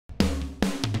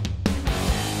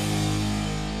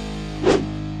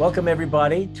Welcome,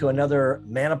 everybody, to another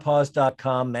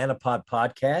Manopause.com Manopod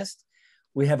podcast.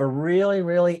 We have a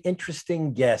really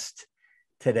interesting guest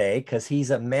today because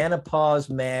he's a Manopause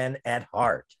man at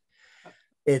heart.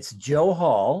 It's Joe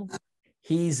Hall.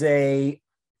 He's a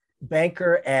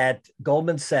banker at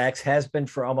Goldman Sachs, has been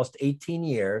for almost 18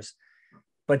 years,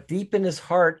 but deep in his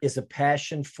heart is a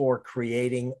passion for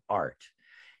creating art.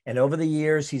 And over the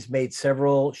years, he's made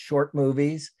several short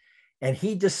movies, and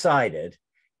he decided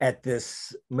at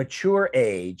this mature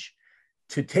age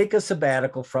to take a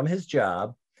sabbatical from his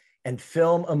job and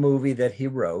film a movie that he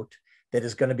wrote that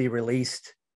is going to be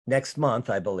released next month,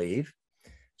 I believe.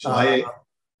 July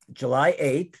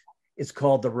 8th. It's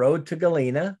called The Road to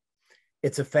Galena.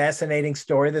 It's a fascinating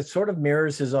story that sort of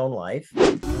mirrors his own life.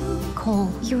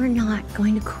 Cole, you're not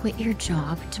going to quit your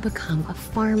job to become a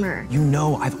farmer. You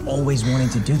know I've always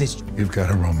wanted to do this. You've got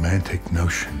a romantic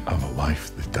notion of a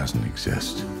life that doesn't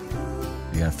exist.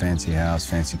 You got a fancy house,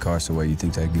 fancy car, so what, you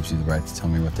think that gives you the right to tell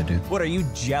me what to do? What, are you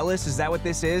jealous? Is that what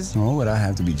this is? What would I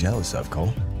have to be jealous of,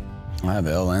 Cole? I have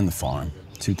Elle and the farm.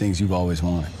 Two things you've always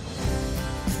wanted.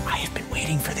 I have been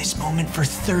waiting for this moment for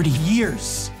 30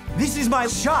 years. This is my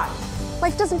shot.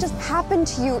 Life doesn't just happen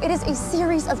to you. It is a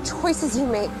series of choices you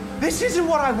make. This isn't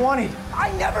what I wanted.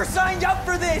 I never signed up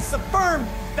for this. The firm,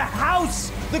 the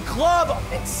house, the club.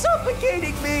 It's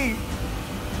suffocating me.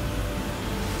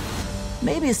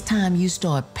 Maybe it's time you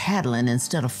start paddling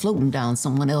instead of floating down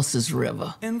someone else's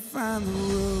river. And find the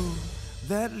road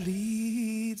that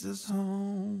leads us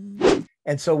home.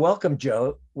 And so welcome,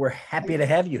 Joe. We're happy to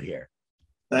have you here.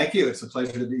 Thank you. It's a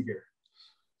pleasure to be here.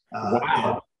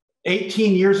 Wow.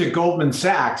 18 years at Goldman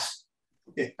Sachs.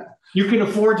 Yeah. You can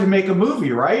afford to make a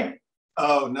movie, right?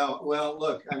 Oh, no. Well,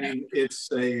 look, I mean, it's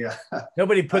a...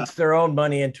 Nobody puts their own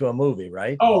money into a movie,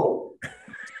 right? Oh.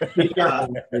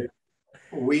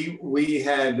 We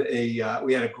had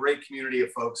a great community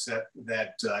of folks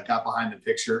that got behind the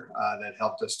picture that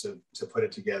helped us to put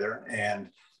it together, and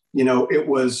you know it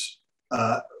was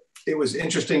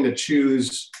interesting to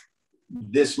choose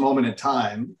this moment in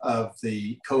time of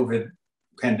the COVID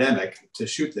pandemic to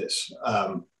shoot this,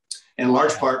 in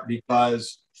large part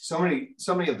because so many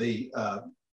of the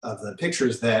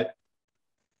pictures that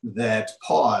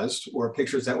paused or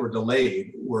pictures that were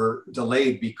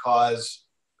delayed because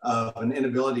of an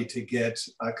inability to get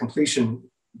a completion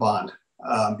bond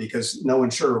because no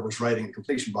insurer was writing a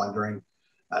completion bond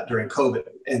during COVID,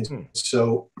 and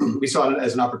so we saw it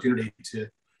as an opportunity to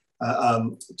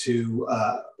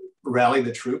rally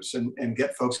the troops and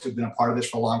get folks who've been a part of this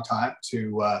for a long time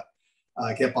to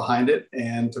get behind it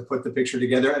and to put the picture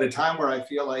together at a time where I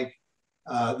feel like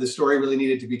the story really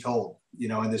needed to be told. You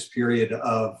know, in this period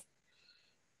of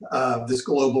this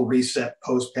global reset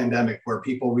post-pandemic where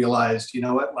people realized, you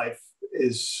know what, life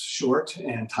is short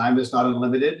and time is not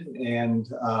unlimited,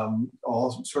 and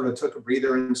all sort of took a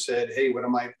breather and said, hey, what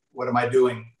am I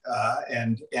doing?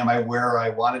 And am I where I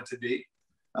wanted to be?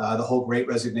 The whole great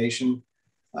resignation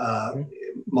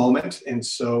moment. And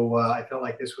so I felt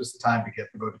like this was the time to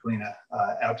get the Road to Galena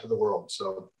out to the world.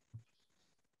 So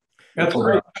that's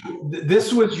great.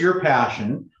 This was your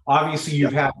passion. Obviously,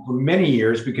 you've had for many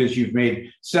years because you've made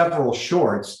several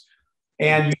shorts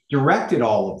and you directed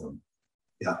all of them.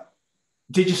 Yeah.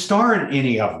 Did you star in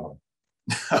any of them?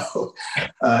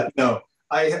 No,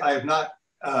 I have not.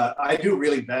 I do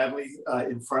really badly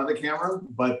in front of the camera,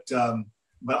 but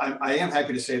I am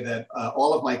happy to say that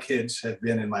all of my kids have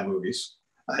been in my movies,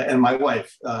 and my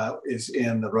wife is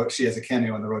in the road. She has a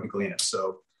cameo in The Road to Galena.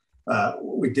 So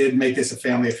we did make this a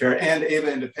family affair, and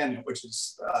Ava Independent, which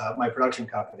is my production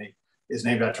company, is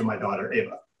named after my daughter,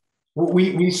 Ava.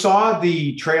 We saw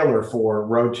the trailer for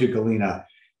Road to Galena.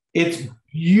 It's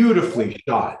beautifully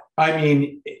shot. I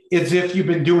mean, as if you've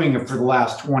been doing it for the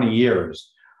last 20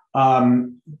 years.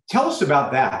 Tell us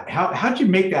about that. How'd you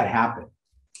make that happen?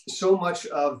 So much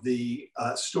of the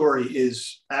story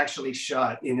is actually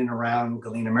shot in and around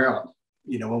Galena, Maryland.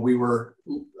 You know, when we were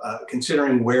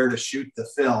considering where to shoot the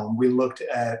film, we looked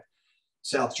at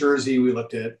South Jersey, we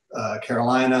looked at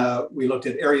Carolina, we looked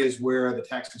at areas where the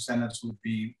tax incentives would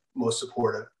be most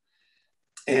supportive.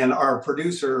 And our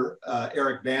producer,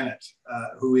 Eric Bannett,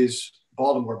 who is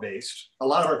Baltimore-based, a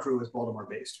lot of our crew is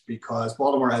Baltimore-based because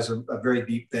Baltimore has a very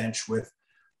deep bench with,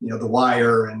 you know, The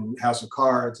Wire and House of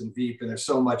Cards and Veep, and there's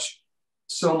so much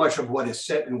of what is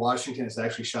set in Washington is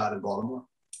actually shot in Baltimore.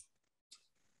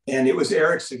 And it was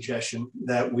Eric's suggestion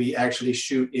that we actually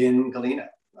shoot in Galena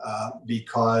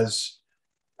because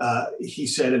he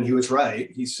said, and he was right,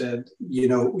 he said, you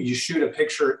know, you shoot a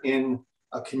picture in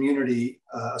a community,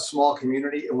 a small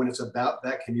community, and when it's about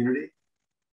that community,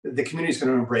 the community is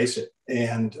going to embrace it.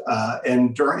 And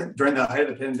during the height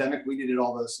of the pandemic, we needed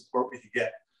all the support we could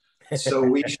get. So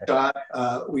we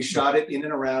shot it in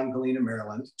and around Galena,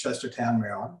 Maryland, Chestertown,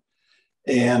 Maryland,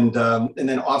 and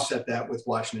then offset that with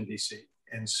Washington, D.C.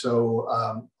 And so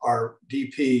our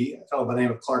DP, a fellow by the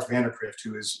name of Clark Vandercrift,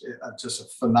 who is just a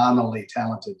phenomenally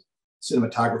talented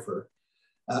cinematographer,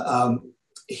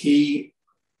 he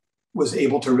was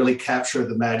able to really capture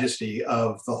the majesty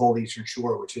of the whole Eastern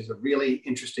Shore, which is a really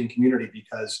interesting community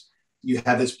because you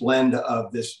have this blend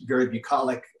of this very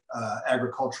bucolic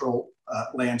agricultural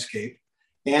landscape,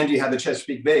 and you have the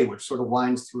Chesapeake Bay, which sort of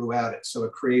winds throughout it. So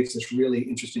it creates this really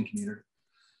interesting community.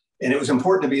 And it was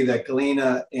important to me that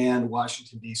Galena and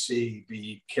Washington, D.C.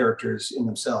 be characters in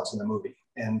themselves in the movie.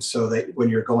 And so that when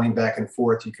you're going back and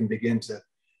forth, you can begin to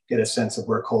get a sense of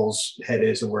where Cole's head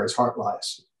is and where his heart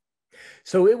lies.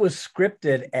 So it was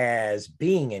scripted as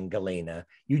being in Galena.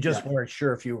 You just weren't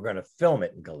sure if you were going to film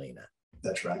it in Galena.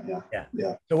 That's right. Yeah.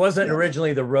 So it wasn't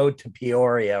originally the road to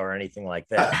Peoria or anything like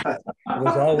that. It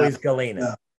was always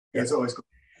Galena. It's always Galena.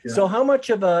 Yeah. So how much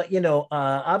of a,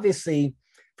 obviously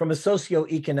from a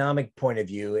socioeconomic point of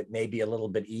view, it may be a little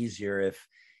bit easier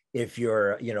if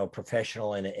you're,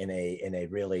 professional in a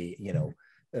really,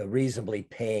 a reasonably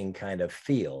paying kind of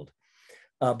field.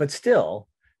 But still,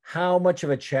 how much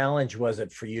of a challenge was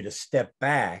it for you to step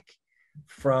back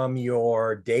from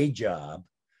your day job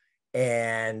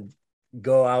and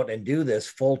go out and do this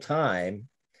full time?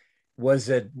 Was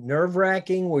it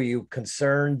nerve-wracking? Were you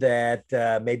concerned that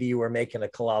maybe you were making a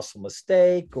colossal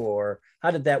mistake, or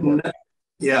how did that work?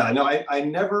 I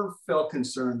never felt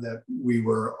concerned that we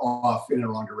were off in the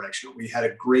wrong direction. We had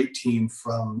a great team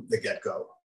from the get-go.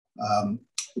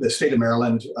 The state of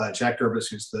Maryland, Jack Durbis,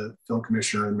 who's the film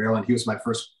commissioner in Maryland, he was my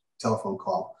first telephone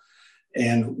call.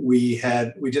 And we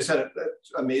just had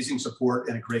amazing support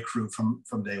and a great crew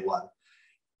from day one.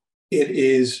 It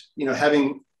is,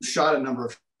 having shot a number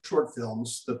of short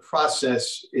films, the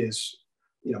process is,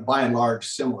 by and large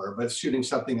similar, but shooting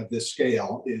something of this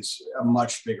scale is a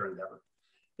much bigger endeavor.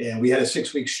 And we had a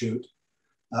 6-week shoot.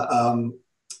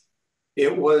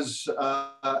 It was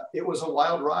a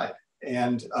wild ride.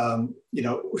 And,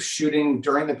 shooting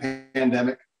during the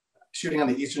pandemic, shooting on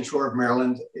the Eastern Shore of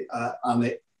Maryland, on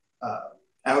the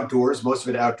outdoors, most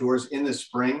of it outdoors in the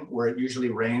spring, where it usually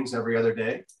rains every other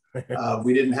day.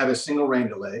 We didn't have a single rain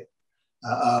delay.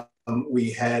 We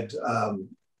had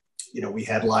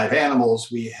live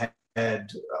animals. We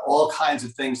had all kinds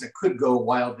of things that could go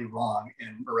wildly wrong,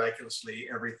 and miraculously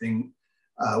everything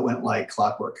went like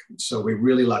clockwork. So we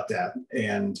really lucked out,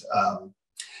 and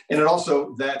it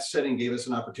also, that setting gave us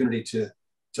an opportunity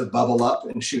to bubble up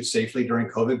and shoot safely during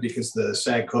COVID, because the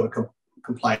SAG COVID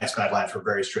compliance guidelines were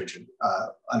very stringent,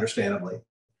 understandably.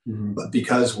 Mm-hmm. But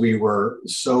because we were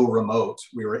so remote,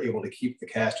 we were able to keep the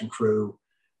cast and crew,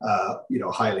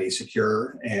 highly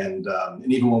secure. And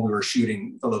even when we were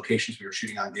shooting, the locations we were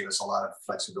shooting on gave us a lot of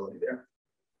flexibility there.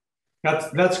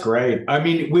 That's great. I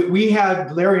mean,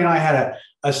 Larry and I had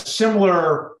a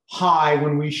similar high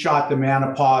when we shot the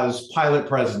Manopause pilot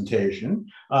presentation,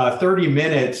 30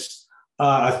 minutes,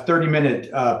 a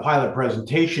 30-minute pilot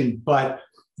presentation, but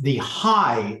the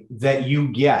high that you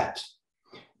get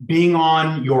being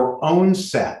on your own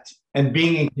set and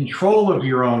being in control of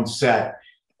your own set,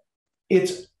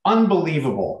 it's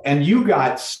unbelievable. And you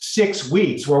got 6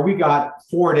 weeks where we got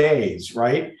 4 days,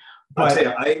 right? But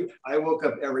I'll tell you, I woke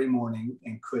up every morning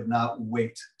and could not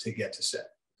wait to get to set.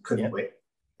 Couldn't wait.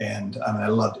 And I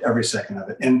loved every second of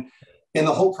it. And in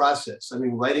the whole process,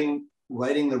 writing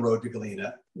The Road to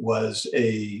Galena was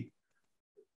a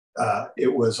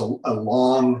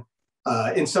long,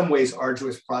 in some ways,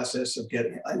 arduous process of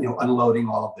getting, unloading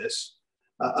all of this.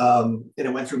 And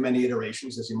it went through many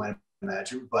iterations, as you might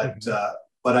imagine,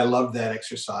 but I loved that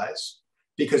exercise,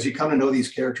 because you come to know these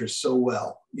characters so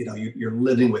well. You're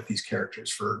living with these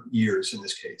characters for years in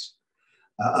this case.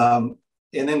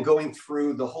 And then going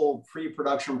through the whole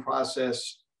pre-production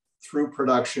process, through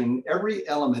production, every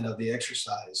element of the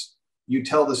exercise, you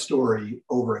tell the story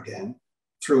over again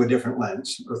through a different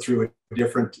lens or through a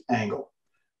different angle.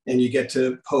 And you get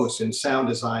to post and sound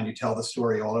design, you tell the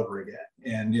story all over again.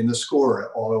 And in the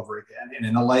score, all over again. And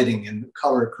in the lighting and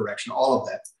color correction, all of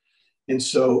that. And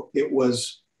so it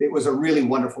was a really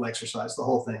wonderful exercise, the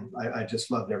whole thing. I just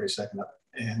loved every second of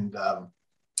it. And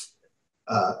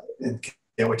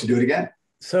can't wait to do it again.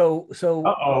 So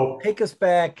take us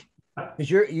back,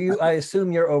 because I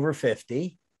assume you're over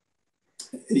 50.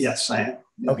 Yes, I am.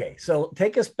 Yeah. Okay, so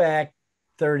take us back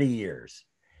 30 years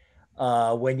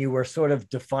when you were sort of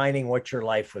defining what your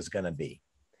life was going to be.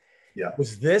 Yeah.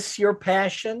 Was this your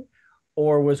passion,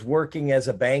 or was working as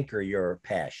a banker your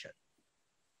passion?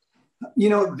 You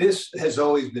know, this has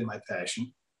always been my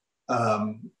passion.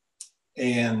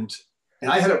 And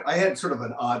I had sort of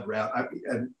an odd route,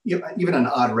 even an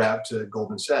odd route to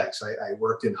Goldman Sachs. I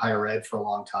worked in higher ed for a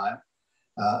long time,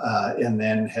 and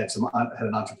then had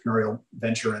an entrepreneurial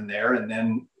venture in there, and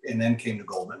then came to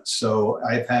Goldman. So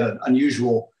I've had an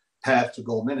unusual path to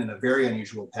Goldman and a very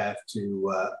unusual path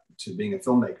to being a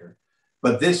filmmaker.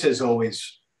 But this has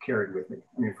always carried with me.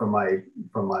 I mean, from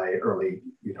my early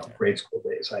grade school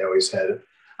days,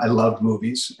 I loved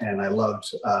movies, and I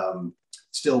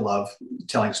still love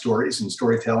telling stories and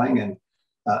storytelling.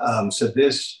 And so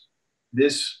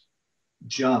this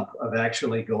jump of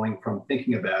actually going from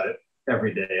thinking about it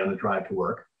every day on the drive to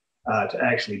work to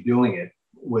actually doing it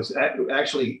was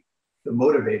actually the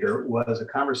motivator was a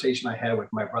conversation I had with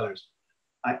my brothers.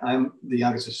 I'm the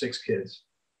youngest of 6 kids,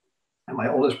 and my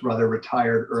oldest brother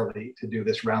retired early to do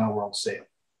this round the world sail.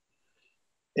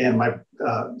 And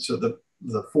so the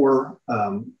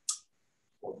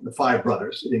 5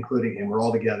 brothers, including him, were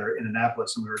all together in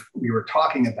Annapolis, and we were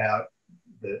talking about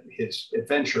his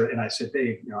adventure. And I said,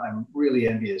 Dave, I'm really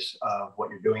envious of what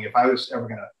you're doing. If I was ever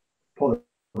going to pull the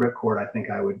ripcord, I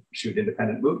think I would shoot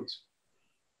independent movies.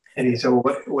 And he said, well,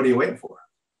 what are you waiting for?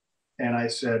 And I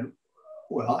said,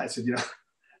 I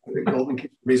think Goldman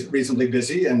keeps reasonably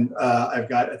busy, and I've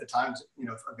got, at the time,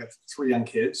 I've got 3 young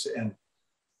kids. And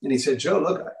he said, Joe,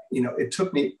 look, it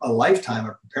took me a lifetime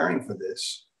of preparing for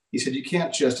this. He said, you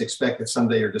can't just expect that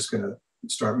someday you're just going to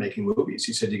start making movies.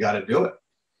 He said, you got to do it.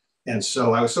 And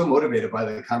so I was so motivated by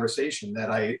the conversation that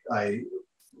I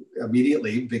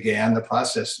immediately began the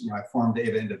process. I formed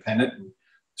Ava Independent and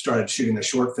started shooting the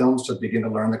short films to begin to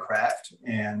learn the craft,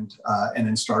 and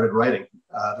then started writing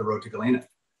The Road to Galena.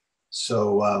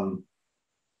 So,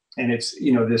 and it's,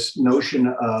 this notion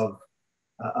of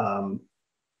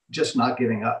just not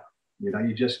giving up.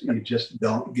 You just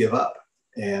don't give up.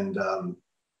 And,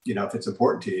 if it's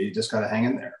important to you, you just got to hang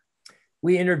in there.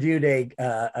 We interviewed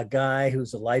a guy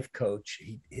who's a life coach.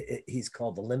 He's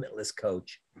called the Limitless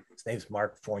Coach. His name's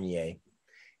Mark Fournier.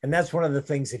 And that's one of the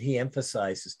things that he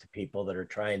emphasizes to people that are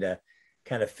trying to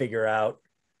kind of figure out,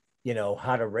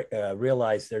 how to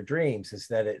realize their dreams, is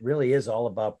that it really is all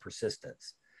about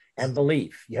persistence and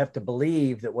belief. You have to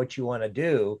believe that what you want to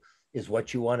do is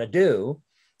what you want to do.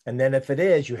 And then if it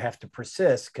is, you have to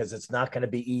persist, because it's not going to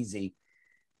be easy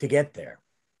to get there.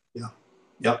 Yeah.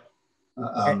 Yep.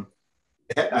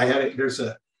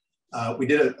 We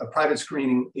did a private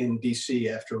screening in DC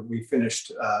after we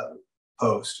finished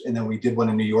Post, and then we did one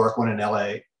in New York, one in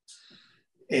LA.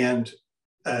 And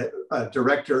a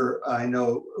director I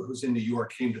know who's in New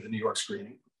York came to the New York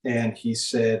screening, and he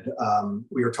said,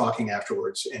 we were talking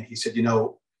afterwards, and he said,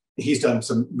 he's done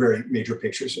some very major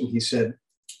pictures, and he said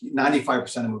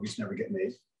 95% of movies never get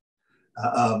made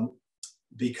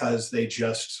because they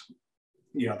just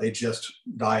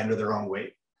die under their own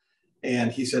weight.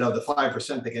 And he said, of the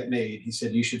 5% that get made, he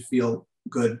said, you should feel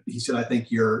good. He said, I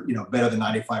think you're, better than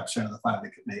 95% of the 5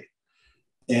 that get made.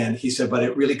 And he said, but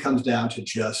it really comes down to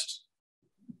just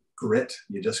grit.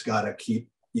 You just got to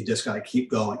keep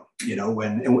going,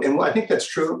 and I think that's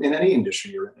true in any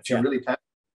industry you're in. If you're really passionate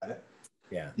about it,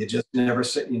 you just never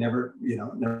say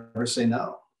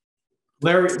no.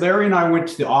 Larry and I went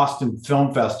to the Austin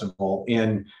Film Festival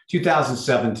in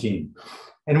 2017,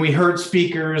 and we heard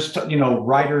speakers,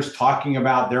 writers talking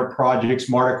about their projects.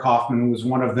 Marta Kaufman was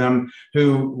one of them,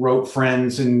 who wrote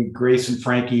Friends and Grace and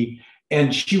Frankie.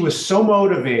 And she was so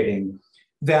motivating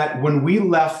that when we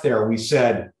left there, we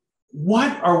said,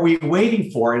 what are we waiting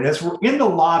for? And as we're in the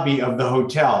lobby of the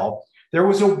hotel, there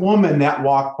was a woman that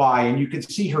walked by, and you could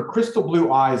see her crystal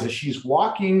blue eyes as she's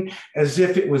walking as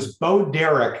if it was Bo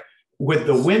Derek with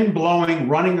the wind blowing,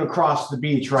 running across the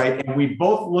beach, right? And we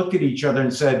both looked at each other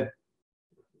and said,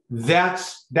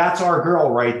 that's our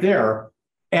girl right there.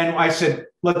 And I said,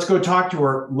 let's go talk to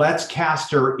her. Let's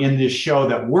cast her in this show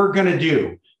that we're going to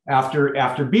do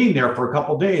after being there for a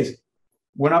couple of days.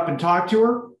 Went up and talked to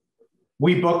her.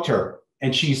 We booked her,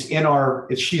 and she's in our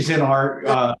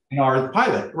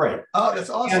pilot, right? Oh, that's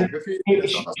awesome.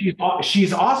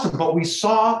 She's awesome. But we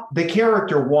saw the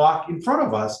character walk in front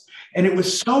of us, and it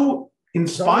was so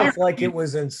inspiring. It's like it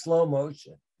was in slow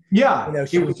motion. Yeah,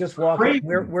 she was just walking.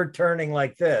 We're turning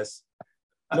like this,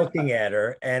 looking at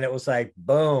her, and it was like,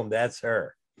 boom, that's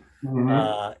her.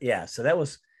 Mm-hmm. So that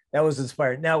was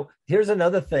inspiring. Now, here's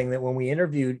another thing that when we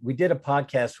did a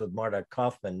podcast with Marta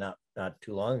Kaufman not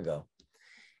too long ago.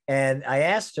 And I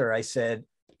asked her, I said,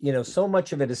 so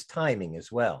much of it is timing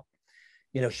as well.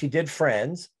 She did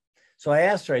Friends. So I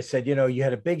asked her, I said, you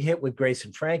had a big hit with Grace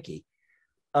and Frankie.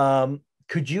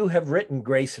 Could you have written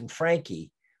Grace and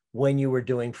Frankie when you were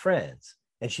doing Friends?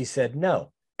 And she said,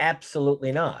 no,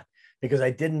 absolutely not, because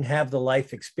I didn't have the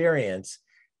life experience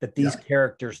that these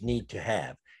characters need to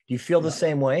have. Do you feel the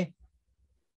same way?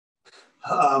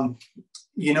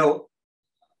 You know,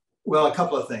 well, a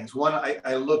couple of things. One,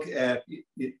 I look at,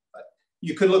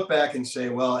 you could look back and say,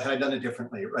 well, had I done it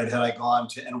differently, right? Had I gone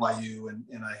to NYU and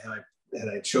had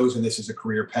I chosen this as a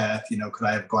career path, you know, could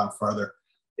I have gone farther?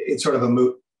 It's sort of a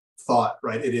moot thought,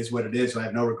 right? It is what it is. And I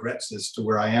have no regrets as to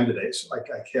where I am today. So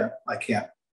I can't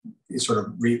sort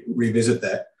of revisit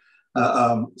that.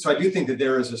 So I do think that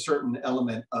there is a certain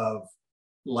element of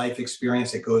life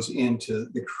experience that goes into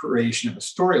the creation of a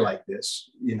story like this,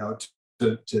 you know,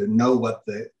 to know what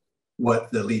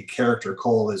the lead character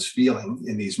Cole is feeling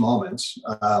in these moments.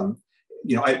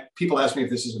 You know, people ask me if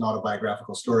this is an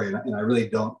autobiographical story, and I really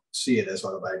don't see it as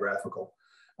autobiographical.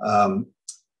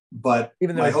 But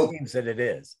even though it seems that it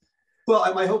is.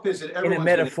 Well, my hope is that everyone, in a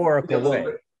metaphorical way.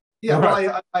 Yeah,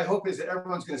 well, I hope is that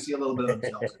everyone's going to see a little bit of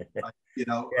themselves. You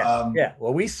know. Yeah.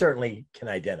 Well, we certainly can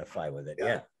identify with it.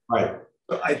 Yeah. Right.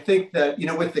 I think that, you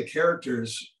know, with the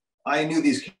characters, I knew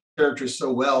these characters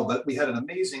so well, but we had an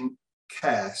amazing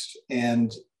cast,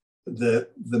 and the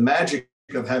magic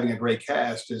of having a great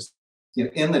cast is, you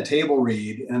know, in the table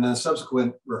read and then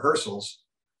subsequent rehearsals,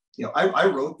 you know, I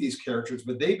wrote these characters,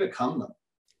 but they become them.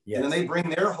 Yes. And then they bring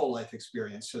their whole life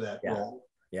experience to that role.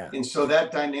 Yeah. And so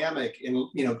that dynamic and,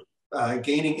 you know,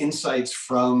 gaining insights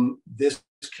from this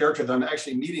character that I'm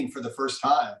actually meeting for the first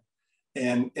time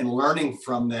and learning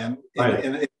from them, right,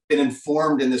 and been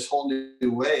informed in this whole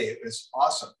new way. It was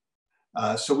awesome.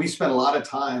 So we spent a lot of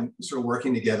time sort of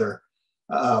working together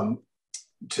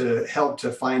to help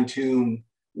to fine tune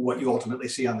what you ultimately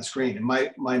see on the screen. And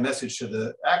my message to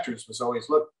the actors was always,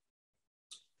 look,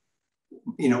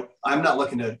 you know, I'm not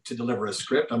looking to deliver a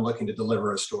script. I'm looking to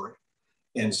deliver a story.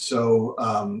 And so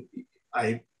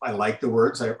I like the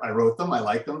words. I wrote them. I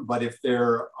like them. But if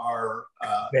there are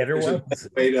better ones, a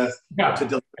way to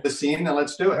deliver the scene, then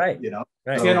let's do it. Right. You know.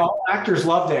 Right. So, and all actors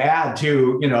love to add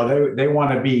to. You know, they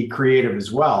want to be creative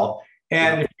as well.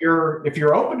 And if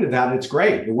you're open to that, it's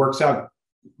great. It works out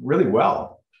really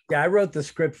well. Yeah, I wrote the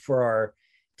script for our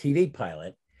TV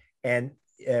pilot, and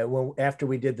after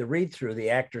we did the read through, the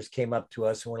actors came up to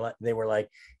us and they were like,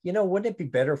 you know, wouldn't it be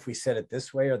better if we said it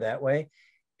this way or that way?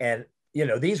 And you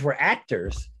know, these were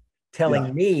actors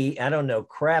telling me I don't know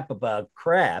crap about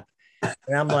crap,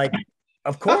 and I'm like,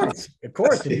 of course.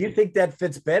 If you think that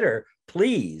fits better,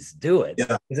 please do it,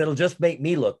 because it'll just make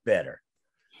me look better.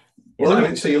 Well, I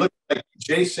mean, so you look like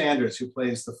Jay Sanders, who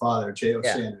plays the father, J.O.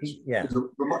 Sanders. He's a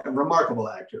remarkable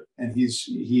actor, and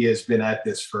he has been at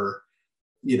this for,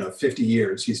 you know, 50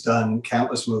 years. He's done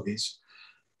countless movies,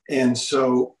 and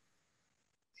so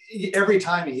every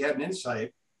time he had an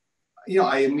insight, you know,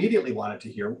 I immediately wanted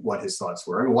to hear what his thoughts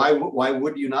were. I mean, why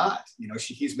would you not? You know,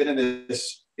 he's been in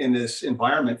this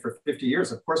environment for 50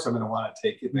 years. Of course, I'm going to want to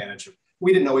take advantage of.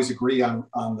 We didn't always agree on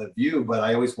the view, but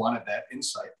I always wanted that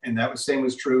insight, and that same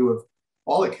was true of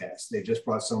all the cast. They just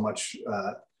brought so much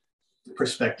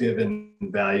perspective and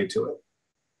value to it.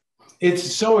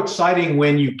 It's so exciting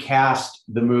when you cast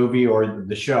the movie or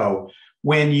the show,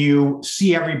 when you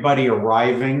see everybody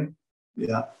arriving.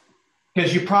 Yeah.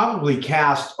 Because you probably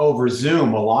cast over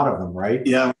Zoom, a lot of them, right?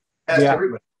 Yeah.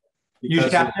 Everybody. You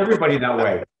cast everybody that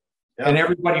way. Yeah. And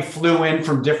everybody flew in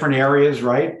from different areas,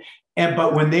 right?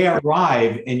 But when they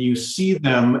arrive and you see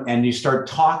them and you start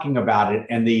talking about it,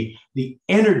 and the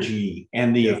energy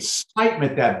and the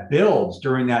excitement that builds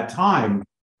during that time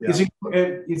it's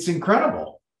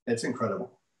incredible. It's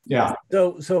incredible. Yeah.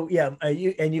 So yeah,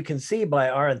 you can see by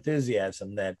our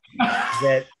enthusiasm that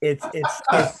it's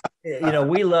you know,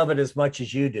 we love it as much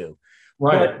as you do.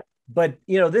 Right. But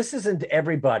you know, this isn't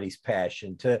everybody's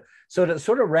passion. To sort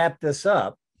of wrap this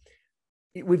up,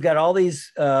 we've got all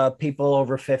these people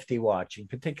over 50 watching,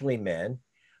 particularly men.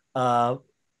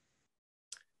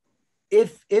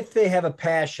 If they have a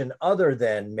passion other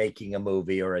than making a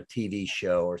movie or a TV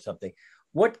show or something,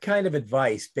 what kind of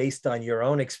advice, based on your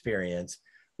own experience,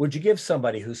 would you give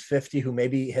somebody who's 50, who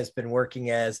maybe has been working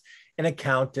as an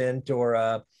accountant or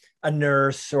a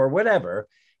nurse or whatever,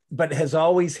 but has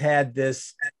always had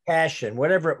this passion,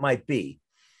 whatever it might be?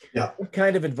 Yeah. What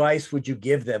kind of advice would you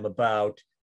give them about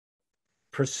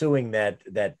pursuing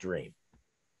that dream?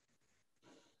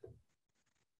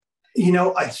 You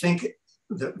know, I think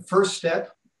the first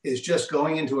step is just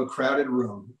going into a crowded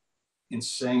room and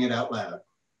saying it out loud.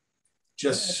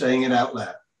 Just saying it out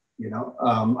loud. You know,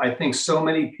 I think so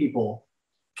many people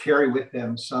carry with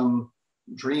them some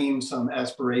dream, some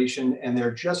aspiration, and they're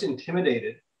just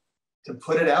intimidated to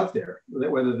put it out there.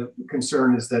 Whether the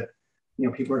concern is that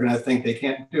people are going to think they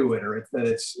can't do it, or that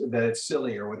it's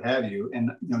silly or what have you.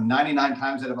 And 99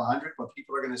 times out of 100, what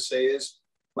people are going to say is,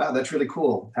 "Wow, that's really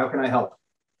cool. How can I help?"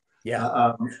 Yeah.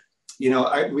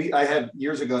 I had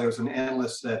years ago, there was an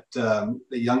analyst that the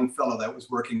young fellow that was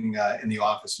working in the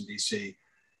office in DC,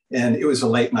 and it was a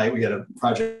late night. We had a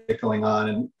project going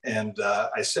on, and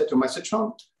I said to him, I said,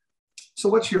 "Sean, so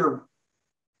what's your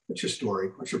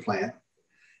story? What's your plan?"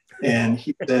 And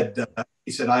he said,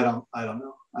 I don't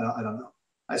know. I don't know.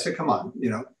 I said, "Come on,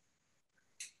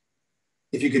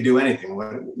 if you could do anything,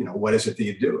 what is it that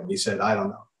you do?" And he said, "I don't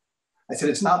know." I said,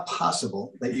 "It's not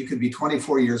possible that you could be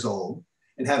 24 years old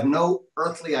and have no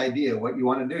earthly idea what you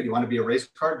want to do. Do you want to be a race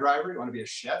car driver? Do you want to be a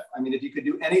chef? I mean, if you could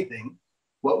do anything,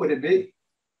 what would it be?"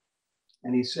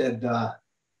 And he said,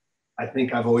 "I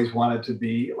think I've always wanted to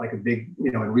be like a big,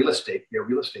 in real estate, be a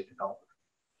real estate developer."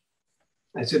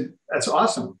 I said, "That's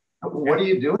awesome. What are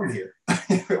you doing here?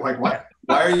 Like, why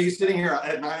are you sitting here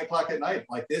at 9 o'clock at night?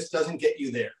 Like, this doesn't get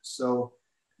you there." So,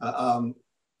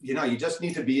 you just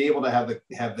need to be able to have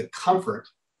the comfort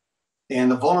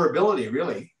and the vulnerability,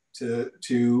 really, to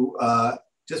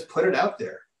just put it out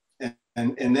there,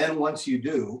 and then once you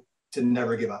do, to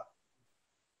never give up.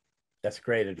 That's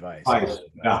great advice.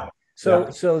 Yeah.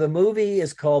 So the movie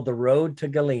is called The Road to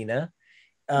Galena.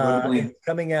 It's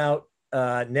coming out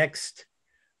next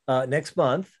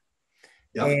month.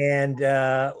 Yep.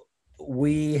 And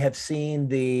we have seen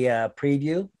the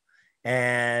preview,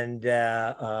 and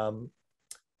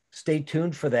stay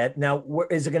tuned for that. Now,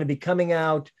 is it going to be coming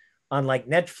out on like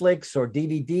Netflix or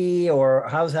DVD, or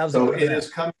how's it? So it is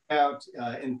coming out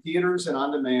in theaters and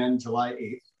on demand July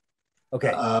 8th.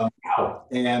 Okay.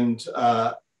 And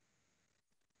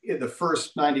in the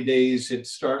first 90 days,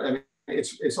 it's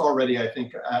already, I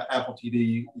think, Apple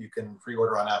TV. You can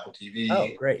pre-order on Apple TV. Oh,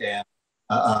 great. And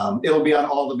it'll be on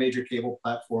all the major cable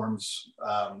platforms.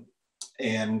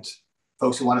 And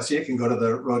folks who want to see it can go to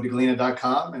the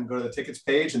roadtogalena.com and go to the tickets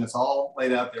page, and it's all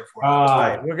laid out there for you.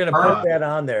 Right. We're going to put that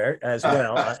on there as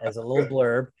well as a little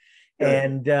blurb.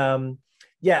 And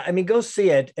go see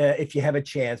it if you have a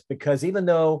chance, because even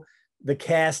though the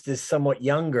cast is somewhat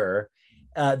younger,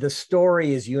 the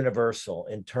story is universal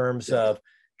in terms of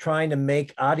trying to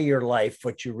make out of your life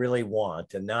what you really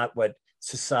want, and not what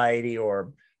society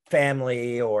or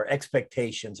family or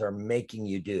expectations are making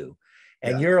you do.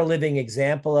 And you're a living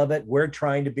example of it. We're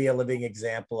trying to be a living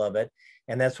example of it.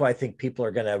 And that's why I think people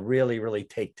are going to really, really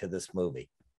take to this movie.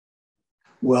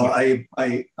 Well, I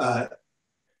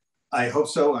hope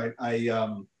so. I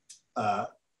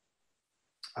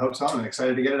hope so. I'm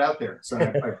excited to get it out there. So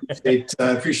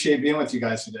I appreciate being with you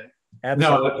guys today.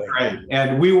 Absolutely. No, that's great.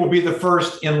 And we will be the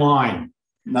first in line.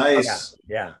 Nice.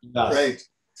 Yeah. Great.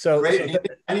 So great.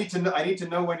 I need to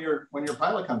know when your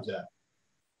pilot comes out.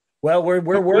 Well, we're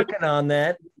working on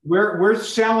that. We're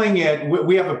selling it.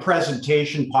 We have a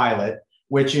presentation pilot,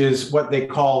 which is what they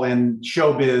call in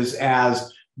showbiz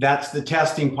as that's the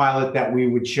testing pilot that we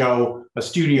would show a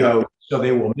studio so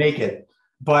they will make it.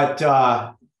 But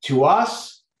to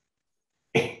us,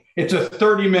 it's a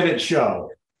 30-minute show.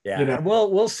 Yeah.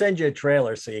 We'll send you a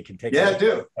trailer so you can take it.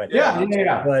 Do. But,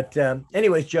 But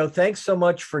anyways, Joe, thanks so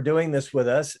much for doing this with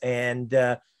us, and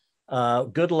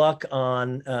good luck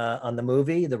on the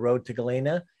movie, The Road to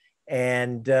Galena.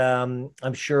 And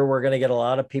I'm sure we're going to get a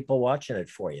lot of people watching it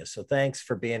for you. So thanks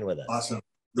for being with us. Awesome.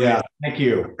 Yeah. Thank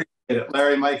you.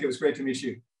 Larry, Mike, it was great to meet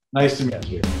you. Nice to meet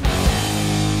you.